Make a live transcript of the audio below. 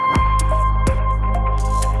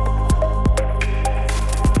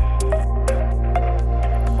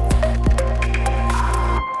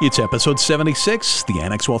It's episode 76, the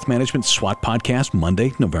Annex Wealth Management SWOT podcast,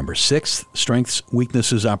 Monday, November 6th. Strengths,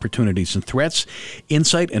 weaknesses, opportunities, and threats.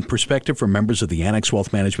 Insight and perspective from members of the Annex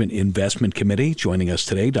Wealth Management Investment Committee. Joining us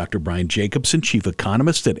today, Dr. Brian Jacobson, Chief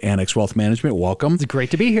Economist at Annex Wealth Management. Welcome. It's great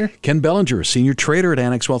to be here. Ken Bellinger, Senior Trader at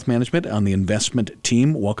Annex Wealth Management on the investment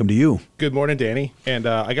team. Welcome to you. Good morning, Danny. And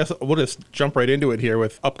I guess we'll just jump right into it here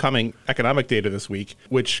with upcoming economic data this week,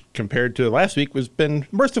 which compared to last week has been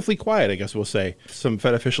mercifully quiet, I guess we'll say. Some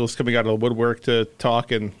Fed officials coming out of the woodwork to talk,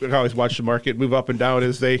 and we can always watch the market move up and down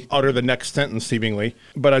as they utter the next sentence, seemingly.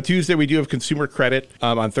 But on Tuesday, we do have consumer credit.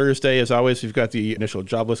 On Thursday, as always, we've got the initial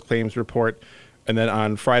jobless claims report. And then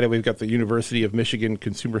on Friday, we've got the University of Michigan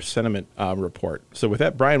Consumer Sentiment report. So with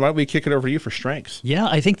that, Brian, why don't we kick it over to you for strengths? Yeah,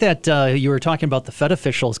 I think that you were talking about the Fed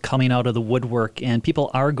officials coming out of the woodwork, and people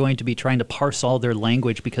are going to be trying to parse all their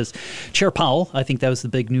language because Chair Powell, I think that was the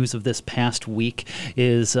big news of this past week,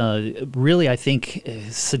 is really, I think,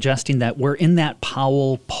 suggesting that we're in that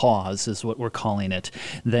Powell pause is what we're calling it,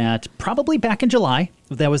 that probably back in July,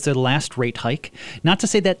 that was their last rate hike. Not to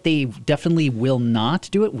say that they definitely will not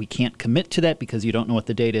do it. We can't commit to that because you don't know what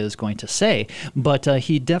the data is going to say. But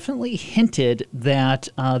he definitely hinted that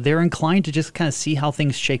they're inclined to just kind of see how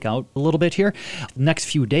things shake out a little bit here. Next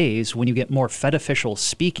few days, when you get more Fed officials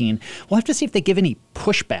speaking, we'll have to see if they give any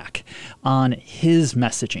pushback on his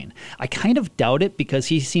messaging. I kind of doubt it because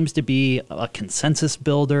he seems to be a consensus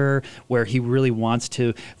builder where he really wants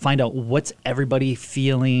to find out what's everybody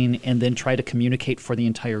feeling and then try to communicate for the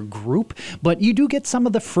entire group. But you do get some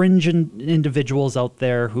of the fringe individuals out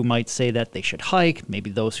there who might say that they should hike, maybe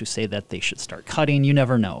those who say that they should start cutting. You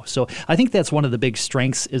never know. So I think that's one of the big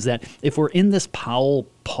strengths is that if we're in this Powell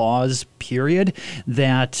pause period,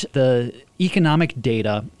 that the economic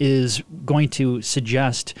data is going to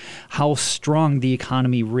suggest how strong the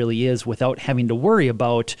economy really is without having to worry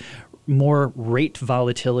about more rate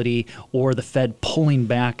volatility or the Fed pulling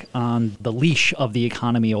back on the leash of the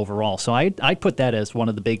economy overall. So I'd put that as one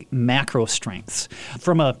of the big macro strengths.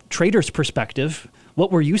 From a trader's perspective,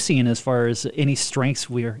 what were you seeing as far as any strengths?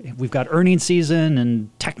 We've got earnings season and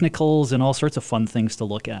technicals and all sorts of fun things to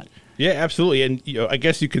look at. Yeah, absolutely. And I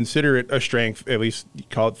guess you consider it a strength, at least you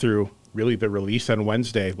call it through really the release on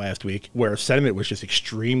Wednesday last week, where sentiment was just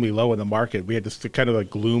extremely low in the market. We had this kind of a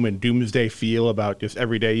gloom and doomsday feel about just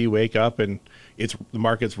every day you wake up and the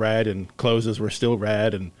market's red and closes were still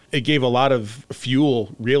red. And it gave a lot of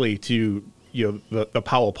fuel really to the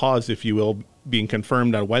Powell pause, if you will, being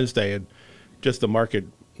confirmed on Wednesday, and just the market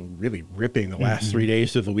really ripping the last 3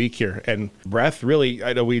 days of the week here. And breadth really,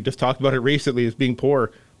 I know we just talked about it recently as being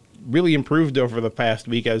poor, really improved over the past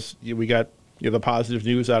week as we got the positive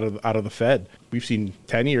news out of the Fed. We've seen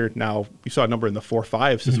 10-year now. We saw a number in the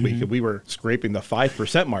 4.5s this week, and we were scraping the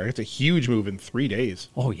 5% mark. It's a huge move in 3 days.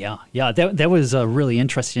 Oh, yeah. Yeah, that was really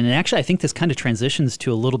interesting. And actually, I think this kind of transitions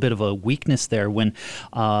to a little bit of a weakness there. When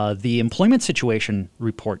the employment situation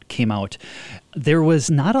report came out, there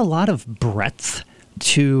was not a lot of breadth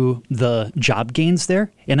to the job gains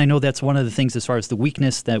there. And I know that's one of the things as far as the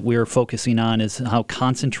weakness that we're focusing on is how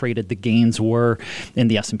concentrated the gains were in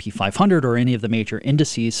the S&P 500 or any of the major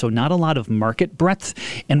indices. So not a lot of market breadth.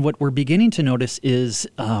 And what we're beginning to notice is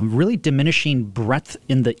really diminishing breadth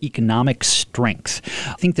in the economic strength.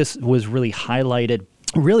 I think this was really highlighted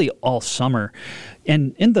really all summer.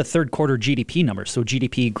 And in the third quarter GDP numbers, so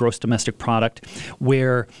GDP, gross domestic product,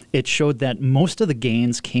 where it showed that most of the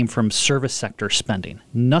gains came from service sector spending,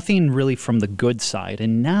 nothing really from the goods side.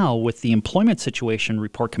 And now with the employment situation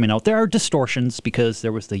report coming out, there are distortions because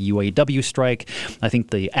there was the UAW strike. I think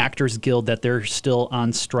the Actors Guild, that they're still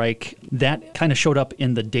on strike. That kind of showed up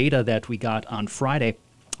in the data that we got on Friday.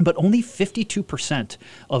 But only 52%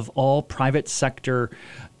 of all private sector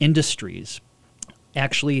industries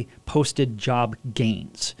actually posted job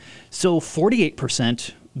gains. So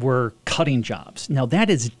 48% were cutting jobs. Now that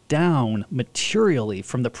is down materially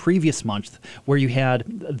from the previous month where you had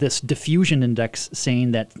this diffusion index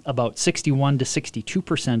saying that about 61 to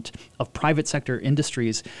 62% of private sector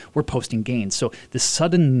industries were posting gains. So the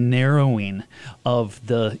sudden narrowing of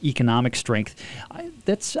the economic strength,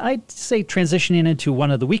 I'd say transitioning into one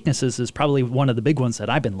of the weaknesses is probably one of the big ones that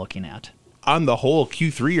I've been looking at. On the whole,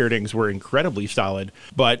 Q3 earnings were incredibly solid,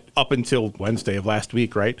 but up until Wednesday of last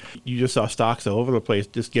week, right, you just saw stocks all over the place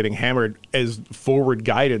just getting hammered as forward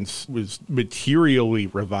guidance was materially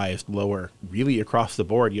revised lower, really across the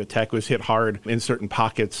board. Tech was hit hard in certain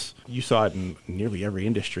pockets. You saw it in nearly every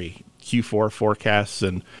industry. Q4 forecasts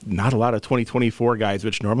and not a lot of 2024 guides,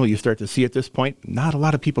 which normally you start to see at this point. Not a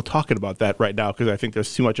lot of people talking about that right now because I think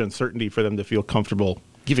there's too much uncertainty for them to feel comfortable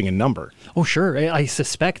giving a number. Oh, sure. I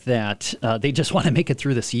suspect that they just want to make it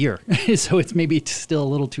through this year. So it's maybe still a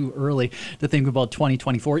little too early to think about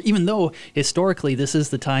 2024, even though historically this is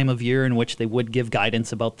the time of year in which they would give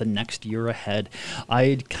guidance about the next year ahead.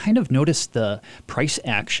 I kind of noticed the price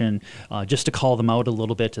action, just to call them out a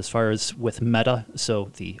little bit as far as with Meta,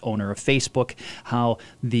 so the owner of Facebook, how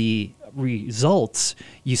the results,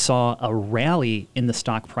 you saw a rally in the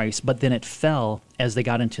stock price, but then it fell as they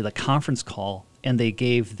got into the conference call and they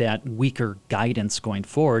gave that weaker guidance going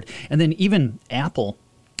forward. And then even Apple,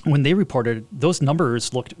 when they reported, those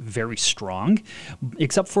numbers looked very strong,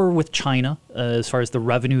 except for with China, as far as the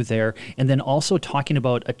revenue there, and then also talking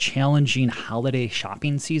about a challenging holiday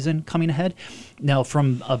shopping season coming ahead. Now,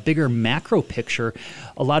 from a bigger macro picture,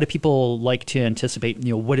 a lot of people like to anticipate,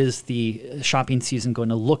 what is the shopping season going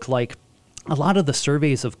to look like? A lot of the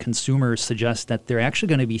surveys of consumers suggest that they're actually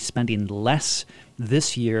going to be spending less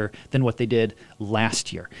this year than what they did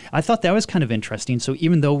last year. I thought that was kind of interesting. So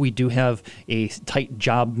even though we do have a tight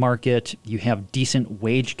job market, you have decent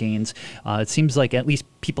wage gains, it seems like at least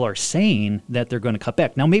people are saying that they're going to cut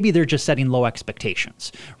back. Now, maybe they're just setting low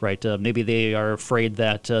expectations, right? Maybe they are afraid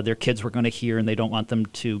that their kids were going to hear and they don't want them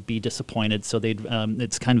to be disappointed. So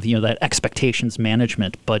it's kind of, that expectations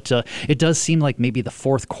management. But it does seem like maybe the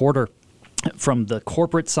fourth quarter from the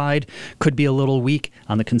corporate side could be a little weak.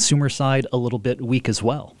 On the consumer side, a little bit weak as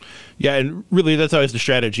well. Yeah, and really that's always the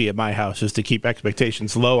strategy at my house, is to keep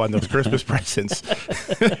expectations low on those Christmas presents.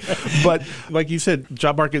 But like you said,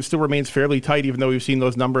 job market still remains fairly tight, even though we've seen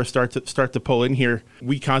those numbers start to pull in here.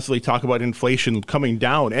 We constantly talk about inflation coming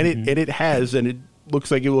down, and it has, and it looks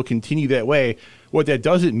like it will continue that way. What that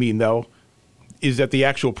doesn't mean, though, is that the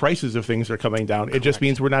actual prices of things are coming down. Correct. It just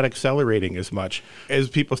means we're not accelerating as much. As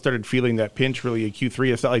people started feeling that pinch really in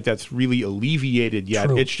Q3, it's not like that's really alleviated yet.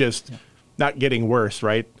 True. It's just not getting worse,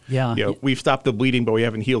 right? Yeah. We've stopped the bleeding, but we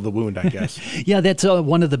haven't healed the wound, I guess. Yeah, that's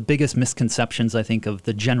one of the biggest misconceptions, I think, of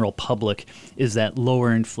the general public, is that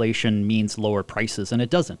lower inflation means lower prices, and it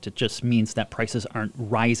doesn't. It just means that prices aren't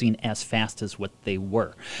rising as fast as what they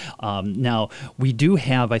were. Now, we do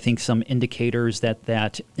have, I think, some indicators that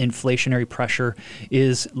inflationary pressure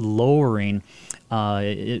is lowering,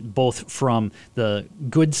 both from the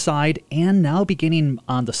goods side and now beginning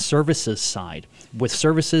on the services side. With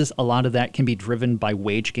services, a lot of that can be driven by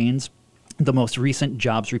wage gains. The most recent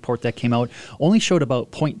jobs report that came out only showed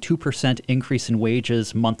about 0.2% increase in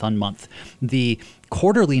wages month on month. The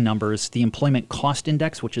quarterly numbers, the employment cost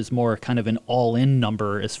index, which is more kind of an all-in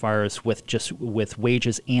number as far as with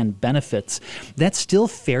wages and benefits, that's still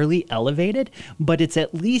fairly elevated, but it's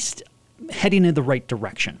at least heading in the right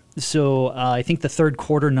direction. So I think the third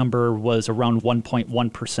quarter number was around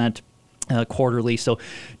 1.1%. Quarterly. So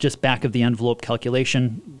just back of the envelope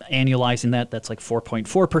calculation, annualizing that's like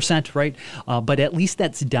 4.4%, right? But at least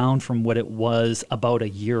that's down from what it was about a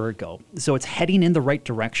year ago. So it's heading in the right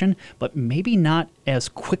direction, but maybe not as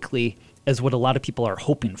quickly as what a lot of people are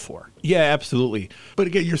hoping for. Yeah, absolutely. But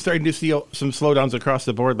again, you're starting to see some slowdowns across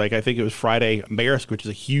the board. Like I think it was Friday, Maersk, which is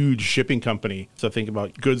a huge shipping company. So think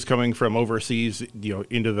about goods coming from overseas,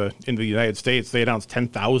 into the United States. They announced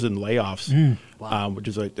 10,000 layoffs, Wow. Which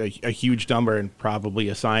is a huge number and probably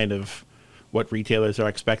a sign of what retailers are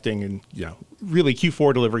expecting. And really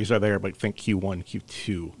Q4 deliveries are there, but I think Q1,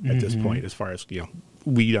 Q2 at this point, as far as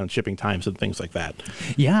lead on shipping times and things like that.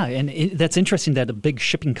 Yeah, and that's interesting that a big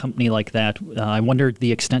shipping company like that, I wonder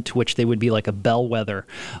the extent to which they would be like a bellwether,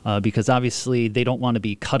 because obviously they don't want to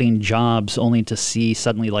be cutting jobs only to see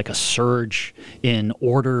suddenly like a surge in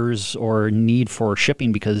orders or need for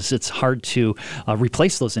shipping, because it's hard to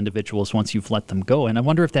replace those individuals once you've let them go. And I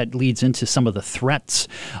wonder if that leads into some of the threats,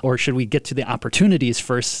 or should we get to the opportunities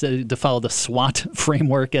first to follow the SWOT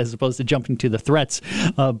framework as opposed to jumping to the threats?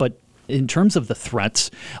 But in terms of the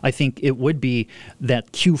threats, I think it would be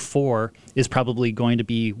that Q4 is probably going to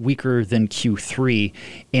be weaker than Q3.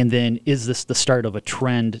 And then is this the start of a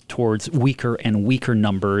trend towards weaker and weaker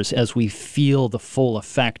numbers as we feel the full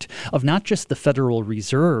effect of not just the Federal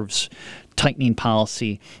Reserve's tightening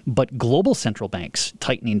policy, but global central banks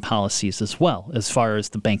tightening policies as well, as far as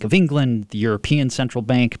the Bank of England, the European Central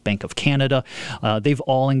Bank, Bank of Canada. They've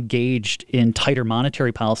all engaged in tighter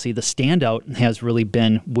monetary policy. The standout has really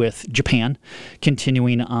been with Japan,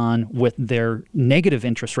 continuing on with their negative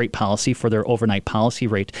interest rate policy for their overnight policy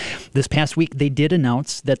rate. This past week, they did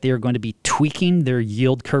announce that they are going to be tweaking their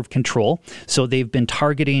yield curve control. So they've been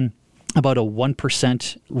targeting about a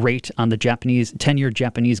 1% rate on the 10-year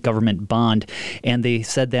Japanese government bond. And they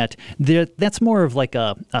said that that's more of like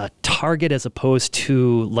a target as opposed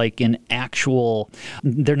to like an actual,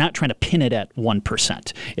 they're not trying to pin it at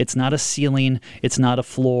 1%. It's not a ceiling. It's not a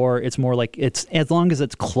floor. It's more like it's as long as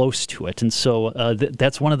it's close to it. And so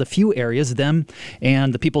that's one of the few areas, them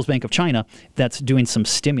and the People's Bank of China, that's doing some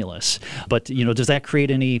stimulus. But, does that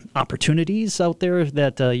create any opportunities out there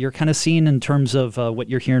that you're kind of seeing in terms of what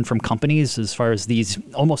you're hearing from companies as far as these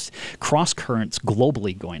almost cross currents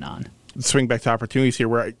globally going on? Swing back to opportunities here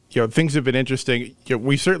where things have been interesting.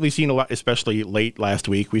 We've certainly seen a lot, especially late last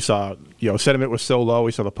week. We saw sentiment was so low.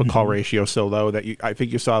 We saw the put call ratio so low that I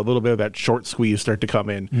think you saw a little bit of that short squeeze start to come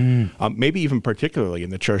in. Maybe even particularly in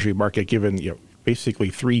the Treasury market, given basically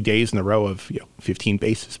 3 days in a row of 15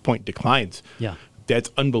 basis point declines. Yeah. That's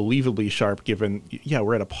unbelievably sharp given,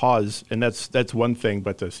 we're at a pause, and that's one thing,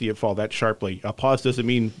 but to see it fall that sharply, a pause doesn't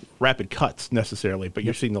mean rapid cuts necessarily, but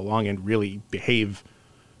you're seeing the long end really behave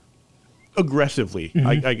aggressively,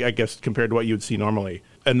 I guess, compared to what you would see normally.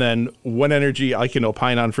 And then one energy I can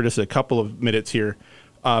opine on for just a couple of minutes here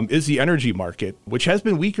is the energy market, which has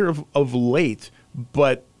been weaker of late,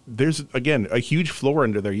 but there's, again, a huge floor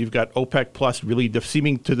under there. You've got OPEC Plus really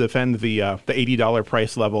seeming to defend the $80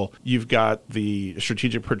 price level. You've got the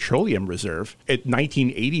Strategic Petroleum Reserve at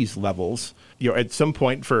 1980s levels. At some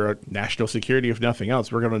point for national security, if nothing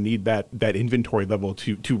else, we're going to need that inventory level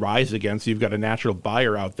to rise again. So you've got a natural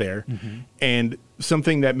buyer out there. And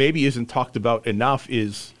something that maybe isn't talked about enough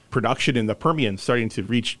is production in the Permian starting to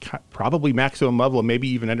reach probably maximum level and maybe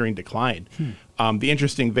even entering decline. The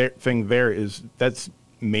interesting thing there is that's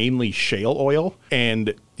mainly shale oil,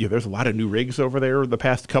 and there's a lot of new rigs over there the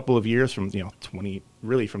past couple of years from from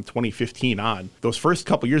 2015 on. Those first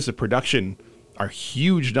couple years of production are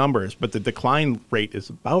huge numbers, but the decline rate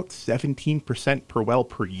is about 17% per well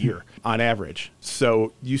per year on average.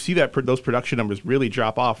 So you see that those production numbers really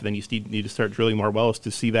drop off, and then you need to start drilling more wells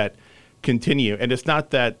to see that continue. And it's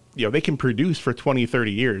not that they can produce for 20,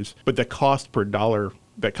 30 years, but the cost per dollar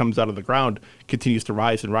that comes out of the ground continues to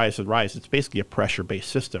rise and rise and rise. It's basically a pressure-based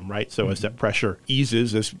system, right? So as that pressure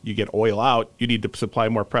eases, as you get oil out, you need to supply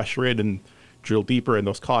more pressure in and drill deeper, and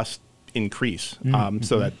those costs increase.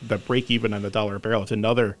 So that the break even on the dollar a barrel is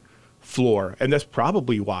another floor. And that's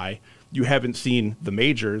probably why you haven't seen the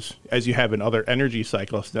majors, as you have in other energy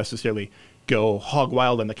cycles, necessarily go hog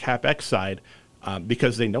wild on the CapEx side,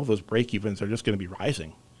 because they know those break evens are just going to be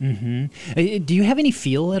rising. Do you have any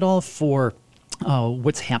feel at all for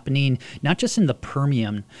what's happening, not just in the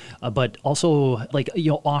Permian, but also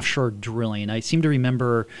offshore drilling? I seem to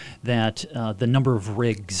remember that the number of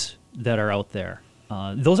rigs that are out there,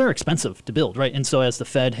 those are expensive to build, right? And so as the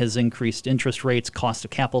Fed has increased interest rates, cost of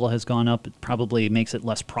capital has gone up, it probably makes it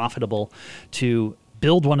less profitable to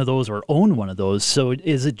build one of those or own one of those. So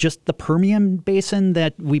is it just the Permian Basin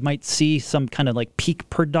that we might see some kind of peak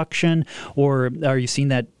production, or are you seeing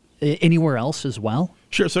that anywhere else as well?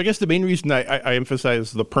 Sure. So I guess the main reason I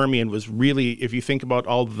emphasize the Permian was really, if you think about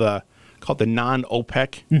all the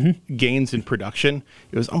non-OPEC gains in production,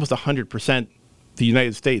 it was almost 100% the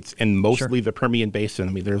United States and mostly the Permian Basin.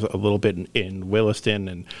 I mean, there's a little bit in Williston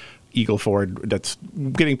and Eagle Ford. That's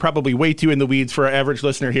getting probably way too in the weeds for our average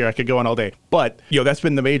listener here. I could go on all day. But, that's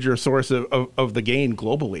been the major source of the gain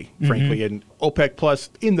globally, frankly. And OPEC Plus,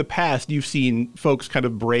 in the past, you've seen folks kind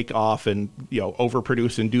of break off and,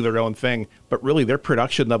 overproduce and do their own thing. But really, their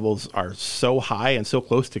production levels are so high and so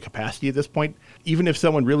close to capacity at this point. Even if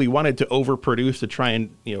someone really wanted to overproduce to try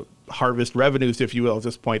and, harvest revenues, if you will, at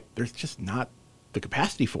this point, there's just not the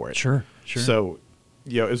capacity for it. Sure. So,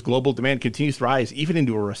 as global demand continues to rise, even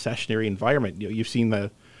into a recessionary environment, you've seen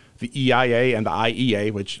the EIA and the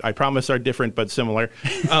IEA, which I promise are different but similar,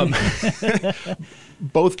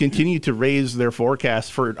 both continue to raise their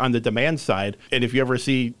forecasts on the demand side. And if you ever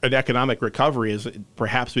see an economic recovery, is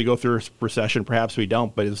perhaps we go through a recession, perhaps we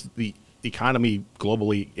don't, but as the economy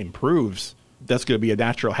globally improves, that's going to be a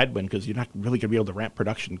natural headwind because you're not really going to be able to ramp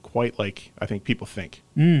production quite like I think people think.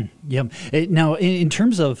 Yeah. Now, in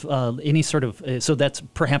terms of any sort of, so that's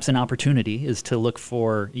perhaps an opportunity is to look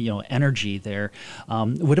for, energy there.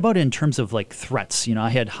 What about in terms of threats? I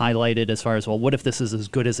had highlighted as far as, well, what if this is as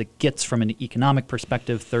good as it gets from an economic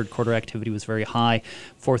perspective? Third quarter activity was very high.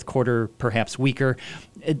 Fourth quarter, perhaps weaker.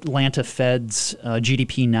 Atlanta Fed's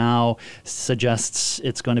GDP now suggests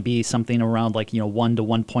it's going to be something around 1 to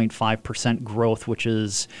 1.5% growth, which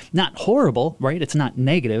is not horrible, right? It's not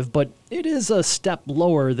negative, but it is a step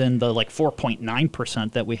lower than the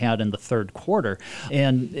 4.9% that we had in the third quarter.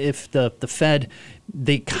 And if the Fed,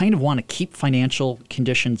 they kind of want to keep financial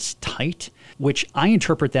conditions tight, which I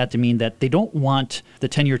interpret that to mean that they don't want the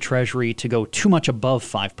 10-year Treasury to go too much above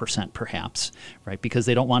 5%, perhaps, right? Because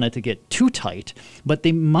they don't want it to get too tight, but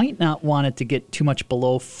they might not want it to get too much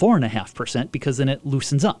below 4.5% because then it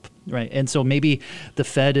loosens up, right? And so maybe the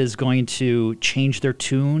Fed is going to change their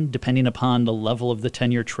tune depending upon the level of the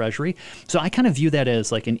 10-year Treasury. So I kind of view that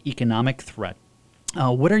as like an economic threat.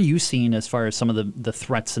 What are you seeing as far as some of the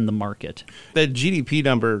threats in the market? The GDP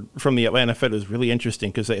number from the Atlanta Fed was really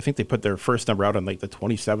interesting because I think they put their first number out on like the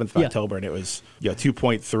 27th of October, and it was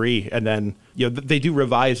 2.3. And then they do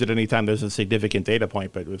revise it anytime there's a significant data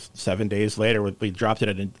point, but it was 7 days later we dropped it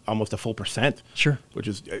at almost a full percent. Sure, which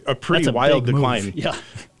is a pretty wild decline. Move.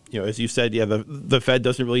 Yeah. As you said, the Fed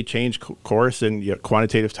doesn't really change course, and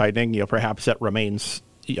quantitative tightening, perhaps that remains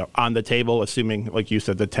on the table, assuming, like you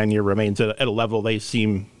said, the 10-year remains at a level they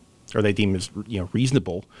deem as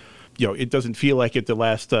reasonable. It doesn't feel like it the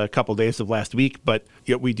last couple days of last week, but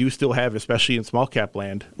we do still have, especially in small cap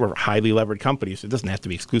land, we're highly levered companies. It doesn't have to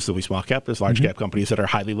be exclusively small cap. There's large cap companies that are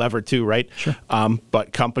highly levered too, right? Sure.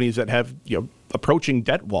 But companies that have approaching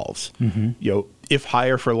debt walls, if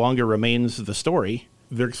higher for longer remains the story,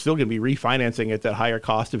 they're still going to be refinancing at that higher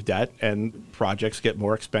cost of debt, and projects get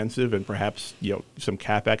more expensive, and perhaps some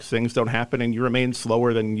CapEx things don't happen, and you remain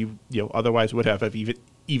slower than you otherwise would have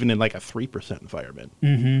even in like a 3% environment.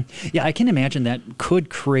 Yeah, I can imagine that could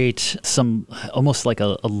create some almost like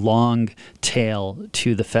a long tail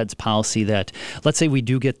to the Fed's policy that, let's say we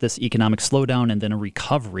do get this economic slowdown and then a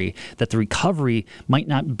recovery, that the recovery might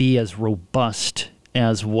not be as robust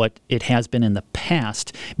as what it has been in the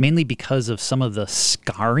past, mainly because of some of the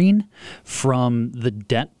scarring from the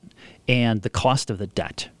debt and the cost of the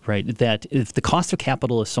debt, right? That if the cost of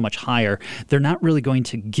capital is so much higher, they're not really going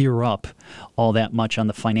to gear up all that much on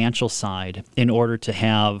the financial side in order to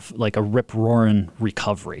have like a rip-roaring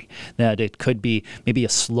recovery. That it could be maybe a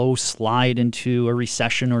slow slide into a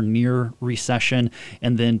recession or near recession,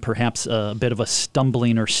 and then perhaps a bit of a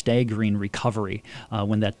stumbling or staggering recovery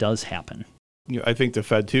when that does happen. I think the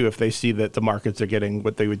Fed, too, if they see that the markets are getting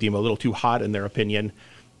what they would deem a little too hot in their opinion,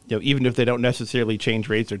 even if they don't necessarily change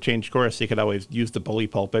rates or change course, they could always use the bully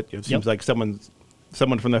pulpit. It seems like someone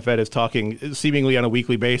from the Fed is talking seemingly on a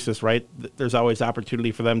weekly basis, right? There's always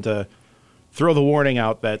opportunity for them to throw the warning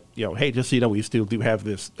out that, hey, just so you know, we still do have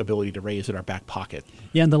this ability to raise in our back pocket.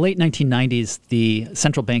 Yeah, in the late 1990s, the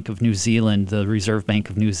Central Bank of New Zealand, the Reserve Bank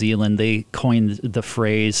of New Zealand, they coined the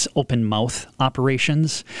phrase open mouth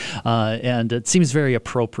operations. And it seems very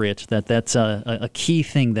appropriate that that's a key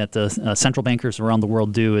thing that the central bankers around the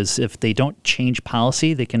world do is if they don't change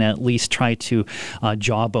policy, they can at least try to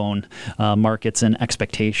jawbone markets and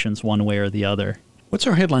expectations one way or the other. What's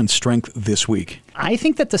our headline strength this week? I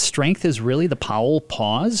think that the strength is really the Powell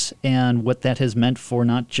pause and what that has meant for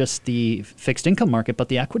not just the fixed income market, but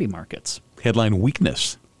the equity markets. Headline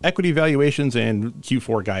weakness? Equity valuations and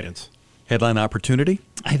Q4 guidance. Headline opportunity?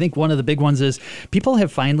 I think one of the big ones is people have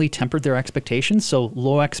finally tempered their expectations. So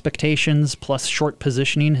low expectations plus short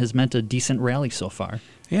positioning has meant a decent rally so far.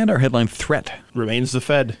 And our headline threat? Remains the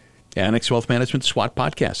Fed. Annex Wealth Management SWOT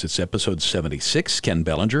Podcast. It's episode 76. Ken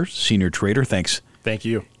Bellinger, senior trader. Thanks. Thank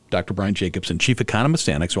you. Dr. Brian Jacobson, chief economist,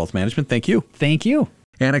 Annex Wealth Management. Thank you. Thank you.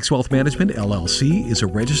 Annex Wealth Management, LLC, is a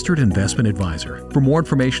registered investment advisor. For more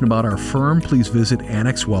information about our firm, please visit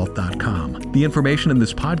annexwealth.com. The information in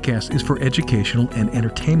this podcast is for educational and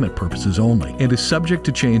entertainment purposes only and is subject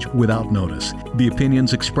to change without notice. The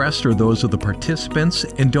opinions expressed are those of the participants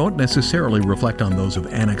and don't necessarily reflect on those of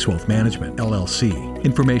Annex Wealth Management, LLC.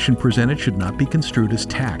 Information presented should not be construed as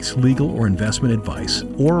tax, legal, or investment advice,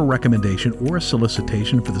 or a recommendation or a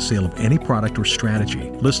solicitation for the sale of any product or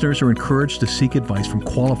strategy. Listeners are encouraged to seek advice from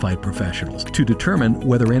qualified professionals to determine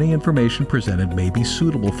whether any information presented may be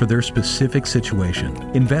suitable for their specific situation.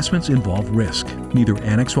 Investments involve risk. Neither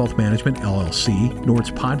Annex Wealth Management, LLC, nor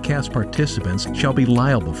its podcast participants shall be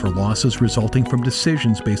liable for losses resulting from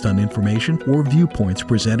decisions based on information or viewpoints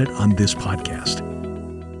presented on this podcast.